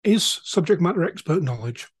Is subject matter expert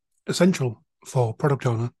knowledge essential for product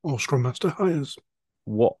owner or Scrum Master hires?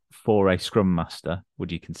 What for a Scrum Master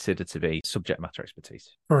would you consider to be subject matter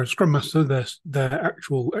expertise? For a Scrum Master, their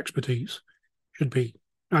actual expertise should be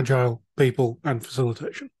agile, people, and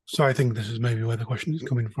facilitation. So I think this is maybe where the question is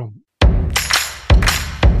coming from.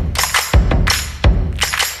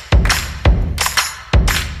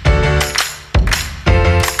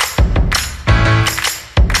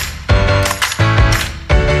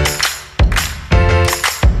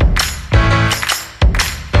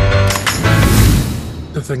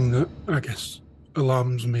 The thing that I guess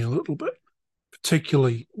alarms me a little bit,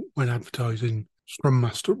 particularly when advertising Scrum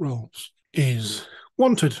Master roles, is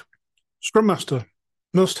wanted. Scrum Master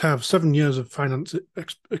must have 7 years of finance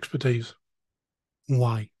expertise.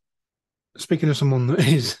 Why? Speaking of someone that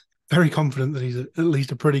is very confident that he's at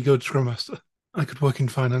least a pretty good Scrum Master, I could work in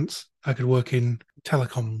finance, I could work in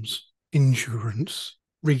telecoms, insurance,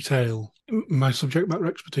 retail. My subject matter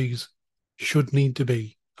expertise should need to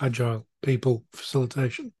be agile, people,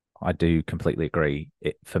 facilitation. I do completely agree.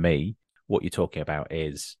 For me, what you're talking about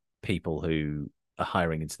is people who are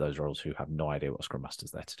hiring into those roles who have no idea what Scrum Master's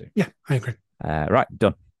there to do. Yeah, I agree. Right,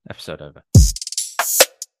 done. Episode over.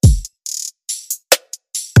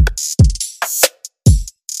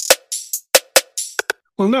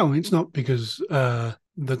 Well, no, it's not because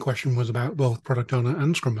the question was about both product owner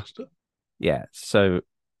and Scrum Master. Yeah, so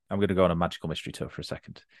I'm going to go on a magical mystery tour for a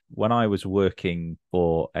second. When I was working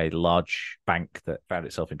for a large bank that found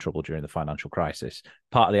itself in trouble during the financial crisis,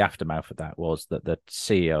 part of the aftermath of that was that the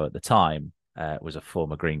CEO at the time was a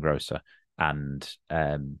former greengrocer and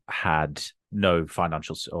had no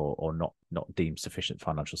financial or not deemed sufficient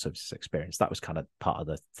financial services experience. That was kind of part of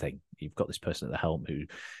the thing. You've got this person at the helm who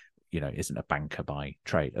isn't a banker by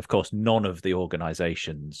trade. Of course, none of the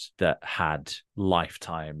organizations that had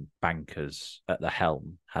lifetime bankers at the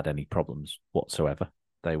helm had any problems whatsoever.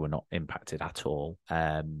 They were not impacted at all.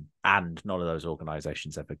 And none of those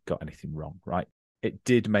organizations ever got anything wrong, right? It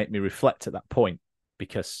did make me reflect at that point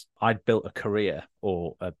because I'd built a career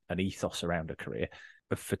or an ethos around a career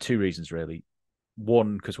for two reasons, really.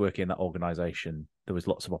 One, because working in that organization, there was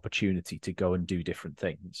lots of opportunity to go and do different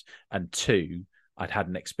things. And two, I'd had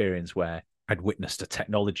an experience where I'd witnessed a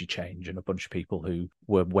technology change and a bunch of people who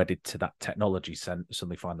were wedded to that technology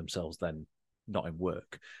suddenly find themselves then not in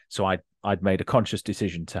work. So I'd made a conscious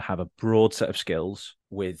decision to have a broad set of skills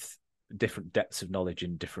with different depths of knowledge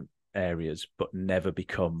in different areas, but never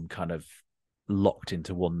become kind of locked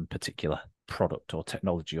into one particular product or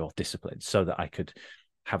technology or discipline so that I could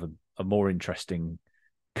have a more interesting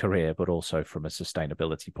career, but also from a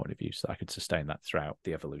sustainability point of view, so I could sustain that throughout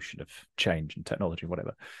the evolution of change and technology and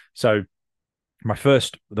whatever. So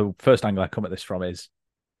the first angle I come at this from is,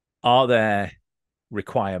 are there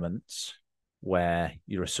requirements where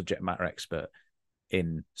you're a subject matter expert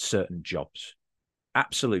in certain jobs?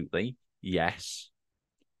 Absolutely, yes.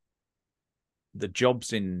 The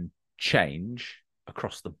jobs in change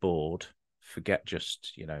across the board, forget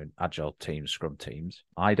just agile teams, scrum teams,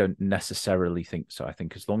 I don't necessarily think so. I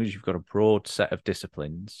think as long as you've got a broad set of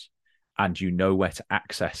disciplines and you know where to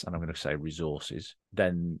access, and I'm going to say resources,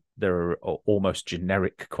 then there are almost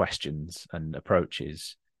generic questions and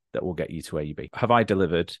approaches that will get you to where you be. Have I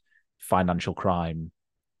delivered financial crime,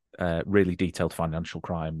 really detailed financial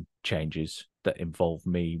crime changes that involve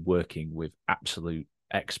me working with absolute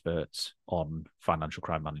experts on financial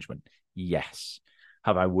crime management? Yes.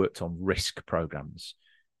 Have I worked on risk programs?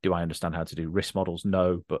 Do I understand how to do risk models?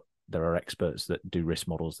 No, but there are experts that do risk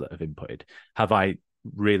models that have inputted. Have I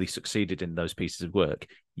really succeeded in those pieces of work?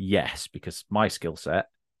 Yes, because my skill set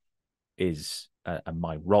is, and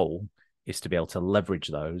my role is to be able to leverage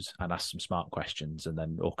those and ask some smart questions and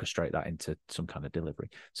then orchestrate that into some kind of delivery.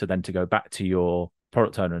 So then to go back to your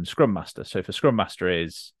product owner and Scrum Master. So if a Scrum Master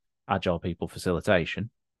is agile people facilitation,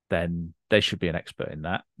 then they should be an expert in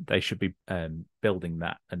that. They should be building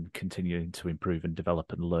that and continuing to improve and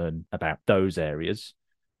develop and learn about those areas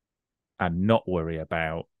and not worry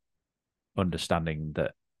about understanding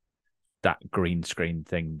that green screen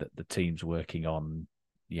thing that the team's working on.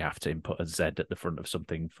 You have to input a Z at the front of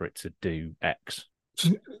something for it to do X. So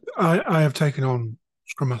I have taken on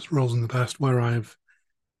Scrum Master roles in the past where I've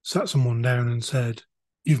sat someone down and said,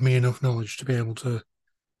 give me enough knowledge to be able to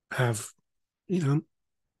have,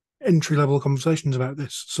 entry-level conversations about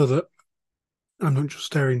this so that I'm not just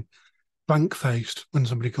staring blank-faced when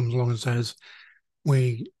somebody comes along and says,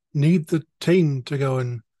 we need the team to go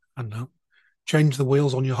and, I don't know, change the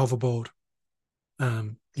wheels on your hoverboard.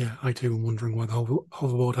 Yeah, I too am wondering why the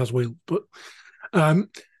hoverboard has wheels. But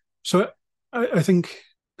so I think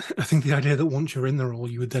the idea that once you're in the role,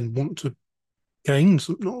 you would then want to gain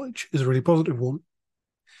some knowledge is a really positive one.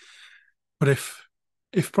 But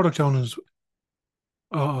if product owners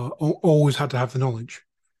always had to have the knowledge,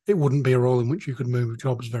 it wouldn't be a role in which you could move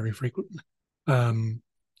jobs very frequently.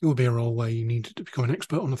 It would be a role where you needed to become an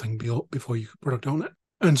expert on a thing before you could product own it.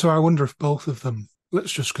 And so I wonder if both of them,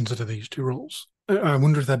 let's just consider these two roles. I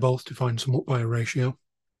wonder if they're both defined somewhat by a ratio.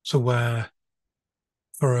 So where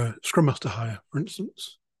for a Scrum Master hire, for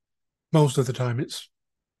instance, most of the time it's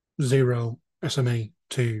 0 SME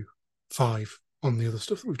to 5 on the other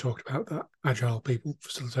stuff that we've talked about, that agile people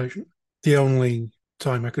facilitation. The only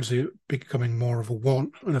time I could see it becoming more of a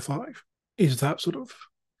 1 and a 5 is that sort of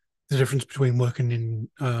the difference between working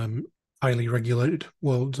in highly regulated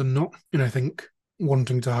worlds and not. And I think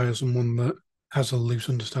wanting to hire someone that has a loose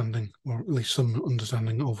understanding, or at least some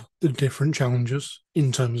understanding of the different challenges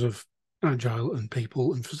in terms of agile and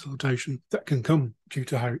people and facilitation that can come due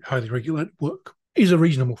to highly regulated work is a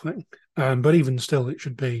reasonable thing. But even still, it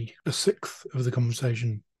should be a sixth of the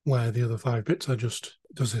conversation where the other 5 bits are just,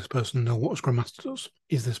 does this person know what a Scrum Master does?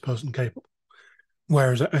 Is this person capable?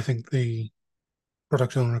 Whereas I think the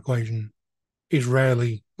product owner equation is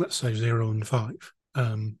rarely, let's say, 0 and 5,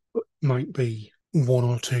 but might be 1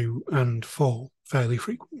 or 2 and 4 fairly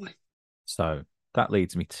frequently. So that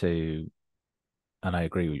leads me to, and I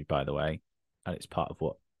agree with you, by the way, and it's part of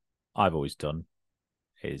what I've always done,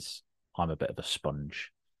 is I'm a bit of a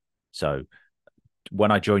sponge. So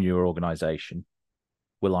when I join your organization,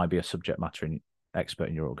 will I be a subject matter expert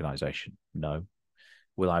in your organization? No.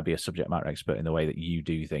 Will I be a subject matter expert in the way that you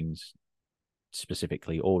do things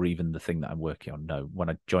specifically, or even the thing that I'm working on? No. When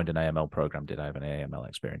I joined an AML program, did I have an AML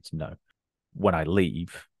experience? No. When I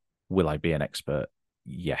leave, will I be an expert?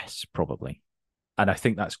 Yes, probably. And I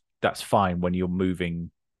think that's fine when you're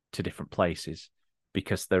moving to different places,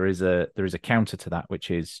 because there is a counter to that,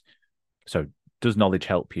 which is, so does knowledge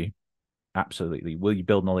help you? Absolutely. Will you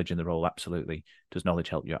build knowledge in the role? Absolutely. Does knowledge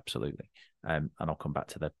help you? Absolutely. And I'll come back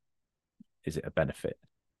to is it a benefit?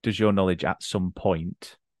 Does your knowledge at some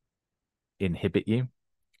point inhibit you?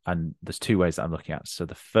 And there's 2 ways that I'm looking at. So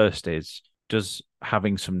the first is, does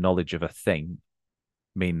having some knowledge of a thing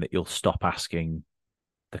mean that you'll stop asking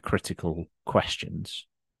the critical questions,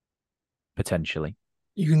 potentially?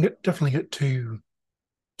 You can definitely get too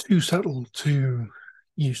settled, too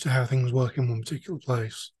used to how things work in one particular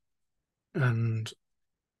place. And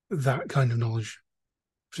that kind of knowledge,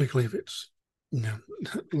 particularly if it's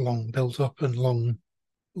long built up and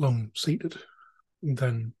long seated,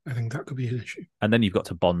 then I think that could be an issue. And then you've got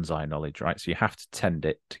to bonsai knowledge, right? So you have to tend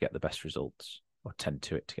it to get the best results, or tend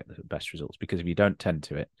to it to get the best results. Because if you don't tend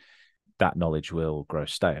to it, that knowledge will grow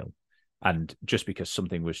stale. And just because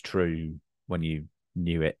something was true when you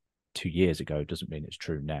knew it 2 years ago doesn't mean it's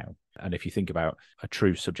true now. And if you think about a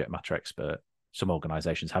true subject matter expert, some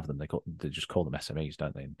organizations have them. They just call them SMEs,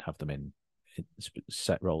 don't they? And have them in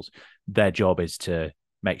set roles. Their job is to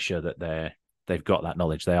make sure that they've got that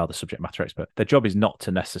knowledge. They are the subject matter expert. Their job is not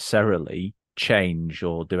to necessarily change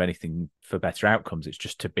or do anything for better outcomes. It's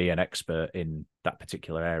just to be an expert in that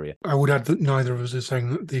particular area. I would add that neither of us is saying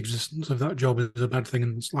that the existence of that job is a bad thing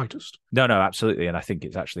in the slightest. No, absolutely. And I think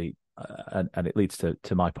it's actually, and it leads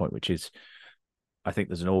to my point, which is, I think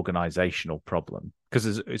there's an organizational problem, because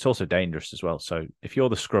it's also dangerous as well. So if you're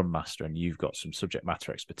the Scrum Master and you've got some subject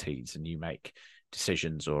matter expertise and you make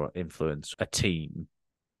decisions or influence a team,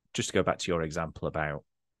 just to go back to your example about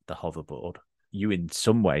the hoverboard, you in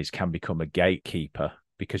some ways can become a gatekeeper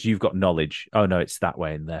because you've got knowledge. Oh no, it's that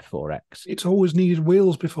way and therefore X. It's always needed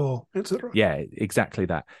wheels before, etc. Yeah, exactly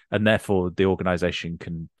that. And therefore the organization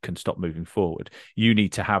can stop moving forward. You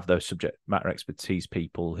need to have those subject matter expertise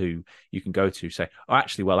people who you can go to say, oh,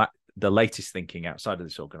 actually, well, the latest thinking outside of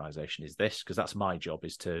this organization is this, because that's my job,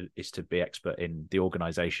 is to be expert in the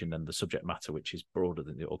organization and the subject matter, which is broader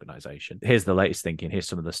than the organization. Here's the latest thinking, here's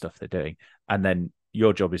some of the stuff they're doing. And then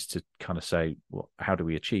your job is to kind of say, well, how do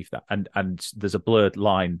we achieve that? And there's a blurred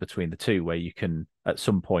line between the two where you can, at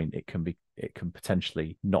some point, it can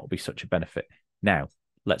potentially not be such a benefit. Now,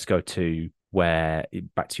 let's go to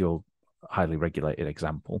back to your highly regulated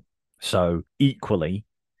example. So equally,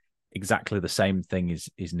 exactly the same thing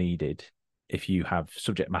is needed if you have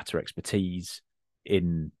subject matter expertise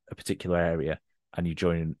in a particular area and you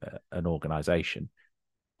join an organization.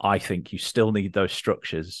 I think you still need those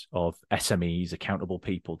structures of SMEs, accountable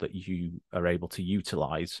people that you are able to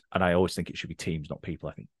utilize. And I always think it should be teams, not people.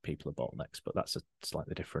 I think people are bottlenecks, but that's a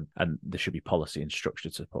slightly different. And there should be policy and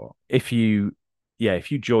structured support. If you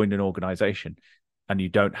join an organization and you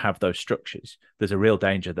don't have those structures, there's a real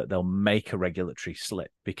danger that they'll make a regulatory slip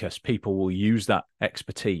because people will use that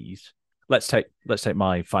expertise. let's take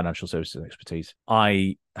my financial services expertise.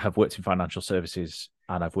 I have worked in financial services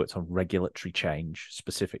and I've worked on regulatory change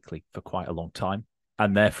specifically for quite a long time.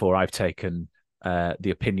 And therefore, I've taken the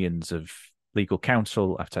opinions of legal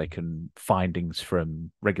counsel, I've taken findings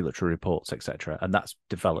from regulatory reports, etc. And that's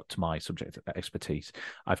developed my subject expertise.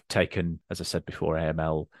 I've taken, as I said before,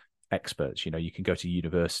 AML experts. You know, you can go to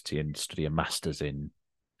university and study a master's in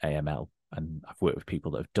AML. And I've worked with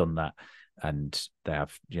people that have done that, and they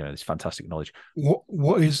have, you know, this fantastic knowledge.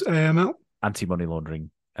 What is AML? Anti-money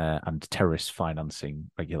laundering and terrorist financing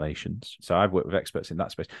regulations. So I've worked with experts in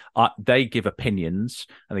that space. They give opinions,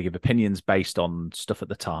 and they give opinions based on stuff at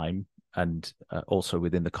the time, and also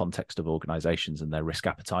within the context of organizations and their risk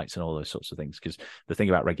appetites and all those sorts of things. Because the thing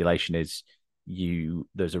about regulation is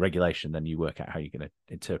there's a regulation, then you work out how you're going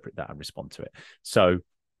to interpret that and respond to it. So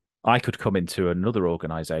I could come into another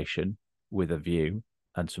organization with a view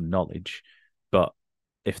and some knowledge, but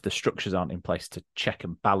if the structures aren't in place to check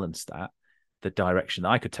and balance that, the direction that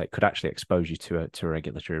I could take could actually expose you to a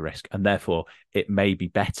regulatory risk. And therefore, it may be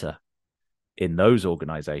better in those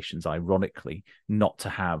organizations, ironically, not to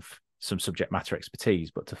have some subject matter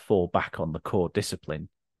expertise, but to fall back on the core discipline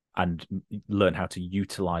and learn how to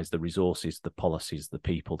utilize the resources, the policies, the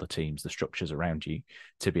people, the teams, the structures around you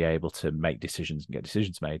to be able to make decisions and get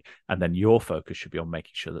decisions made. And then your focus should be on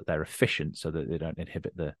making sure that they're efficient so that they don't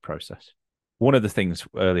inhibit the process. One of the things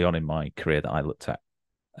early on in my career that I looked at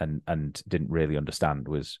and didn't really understand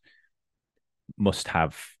was must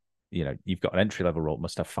have, you know, you've got an entry-level role,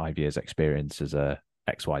 must have 5 years experience as a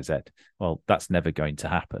XYZ. Well, that's never going to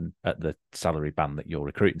happen at the salary band that you're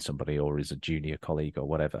recruiting somebody or as a junior colleague or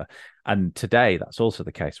whatever. And today, that's also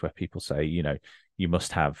the case where people say, you know, you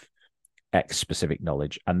must have X specific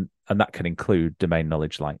knowledge. And that can include domain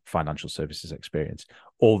knowledge like financial services experience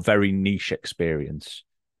or very niche experience.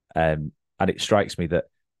 And it strikes me that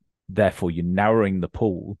therefore you're narrowing the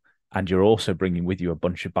pool and you're also bringing with you a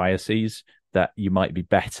bunch of biases that you might be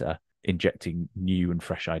better injecting new and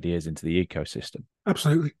fresh ideas into the ecosystem.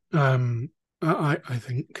 Absolutely. I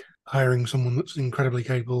think hiring someone that's incredibly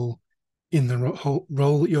capable in the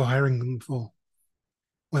role that you're hiring them for,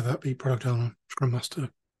 whether that be product owner, scrum master,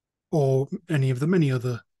 or any of the many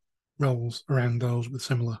other roles around those with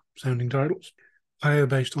similar sounding titles, hire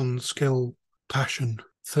based on skill, passion,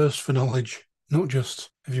 thirst for knowledge, not just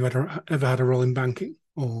have you ever had a role in banking,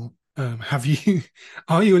 or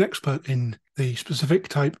are you an expert in the specific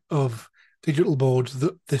type of digital boards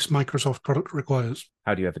that this Microsoft product requires?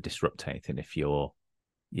 How do you ever disrupt anything if you're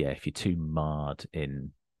too marred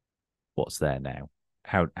in what's there now?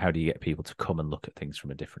 How do you get people to come and look at things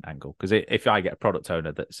from a different angle? Because if I get a product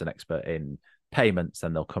owner that's an expert in payments,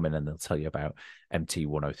 then they'll come in and they'll tell you about MT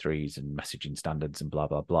 103s and messaging standards and blah,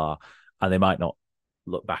 blah, blah. And they might not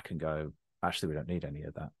look back and go, actually, we don't need any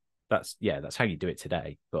of that. That's how you do it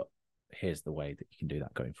today. But here's the way that you can do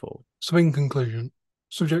that going forward. So in conclusion,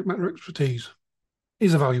 subject matter expertise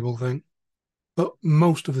is a valuable thing, but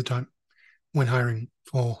most of the time when hiring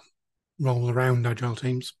for roles around agile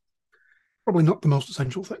teams, probably not the most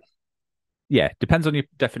essential thing. Yeah, depends on your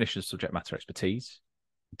definition of subject matter expertise.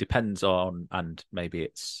 Depends on, and maybe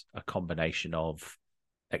it's a combination of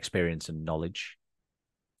experience and knowledge.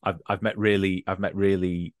 I've met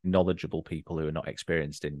really knowledgeable people who are not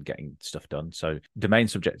experienced in getting stuff done. So domain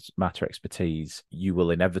subject matter expertise, you will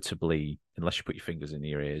inevitably, unless you put your fingers in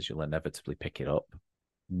your ears, you'll inevitably pick it up.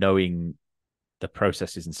 Knowing the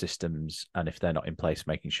processes and systems, and if they're not in place,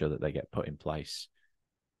 making sure that they get put in place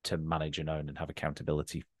to manage and own and have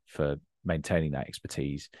accountability for maintaining that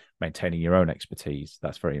expertise, maintaining your own expertise.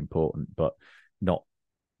 That's very important, but not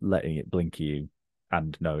letting it blink you.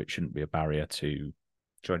 And no, it shouldn't be a barrier to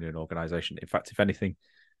joining an organization. In fact, if anything,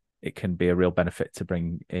 it can be a real benefit to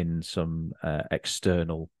bring in some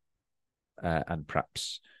external and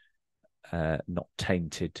perhaps not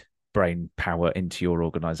tainted brain power into your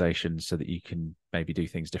organization so that you can maybe do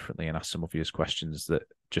things differently and ask some obvious questions that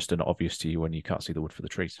just are not obvious to you when you can't see the wood for the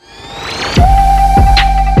trees.